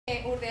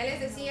Urrea les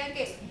decía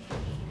que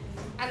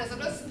a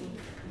nosotros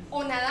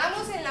o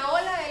nadamos en la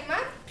ola del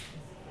mar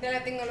de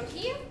la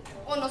tecnología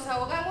o nos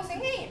ahogamos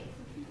en ella,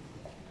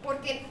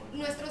 porque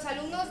nuestros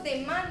alumnos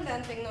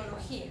demandan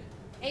tecnología,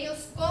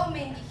 ellos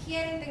comen,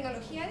 digieren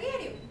tecnología a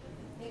diario.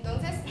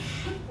 Entonces,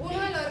 uno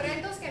de los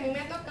retos que a mí me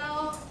ha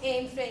tocado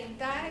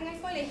enfrentar en el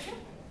colegio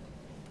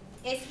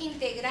es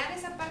integrar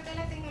esa parte de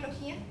la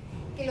tecnología,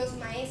 que los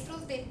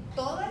maestros de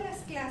todas las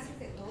clases,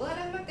 de todas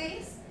las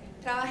materias,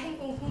 trabajen en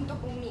conjunto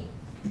conmigo,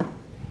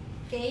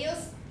 que ellos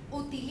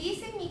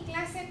utilicen mi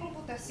clase de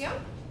computación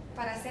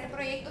para hacer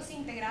proyectos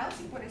integrados,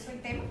 y por eso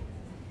el tema,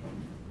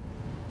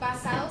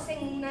 basados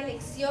en una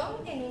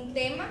lección, en un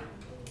tema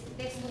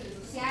de estudios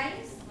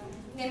sociales,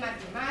 de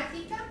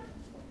matemática,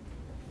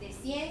 de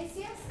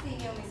ciencias, de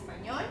idioma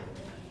español.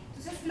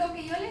 Entonces, lo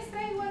que yo les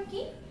traigo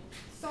aquí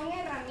son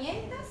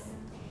herramientas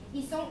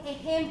y son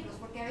ejemplos,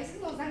 porque a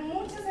veces nos dan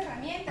muchas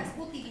herramientas: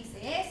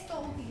 utilice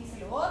esto, utilice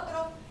lo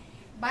otro,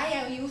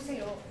 vaya y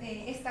úselo,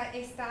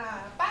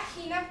 esta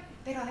página,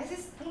 pero a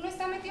veces uno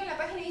está metido en la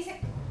página y dice,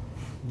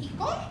 ¿y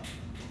cómo?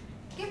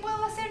 ¿Qué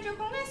puedo hacer yo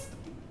con esto?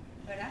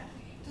 ¿Verdad?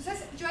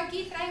 Entonces, yo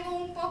aquí traigo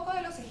un poco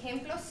de los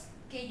ejemplos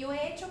que yo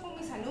he hecho con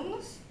mis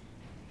alumnos,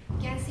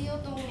 que han sido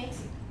todo un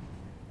éxito.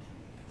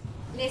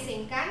 Les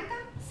encanta,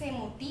 se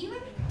motivan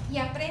y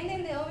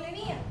aprenden de doble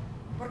vía,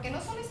 porque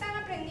no solo están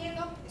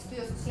aprendiendo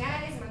estudios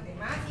sociales,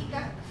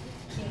 matemática,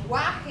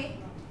 lenguaje,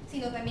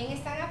 sino también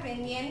están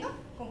aprendiendo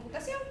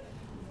computación.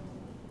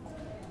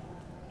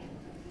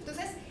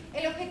 Entonces,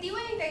 el objetivo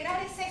de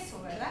integrar es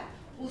eso, ¿verdad?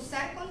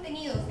 Usar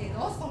contenidos de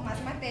 2 o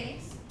más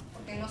materias,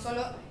 porque no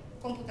solo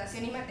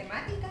computación y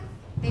matemática.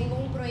 Tengo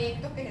un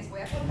proyecto que les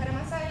voy a contar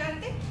más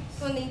adelante,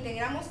 donde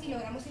integramos y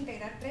logramos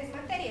integrar 3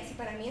 materias, y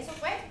para mí eso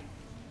fue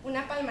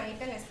una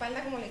palmadita en la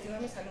espalda, como les digo a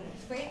mis alumnos.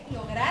 Fue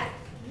lograr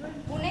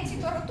un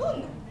éxito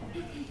rotundo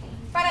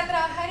para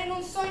trabajar en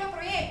un solo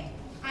proyecto,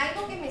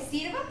 algo que me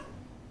sirva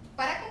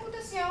para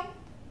computación,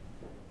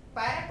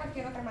 para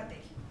cualquier otra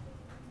materia,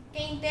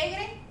 que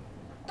integre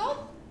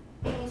todo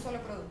en un solo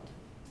producto.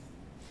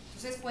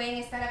 Entonces pueden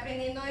estar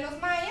aprendiendo de los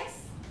mayas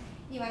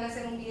y van a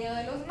hacer un video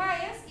de los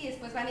mayas y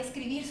después van a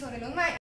escribir sobre los mayas.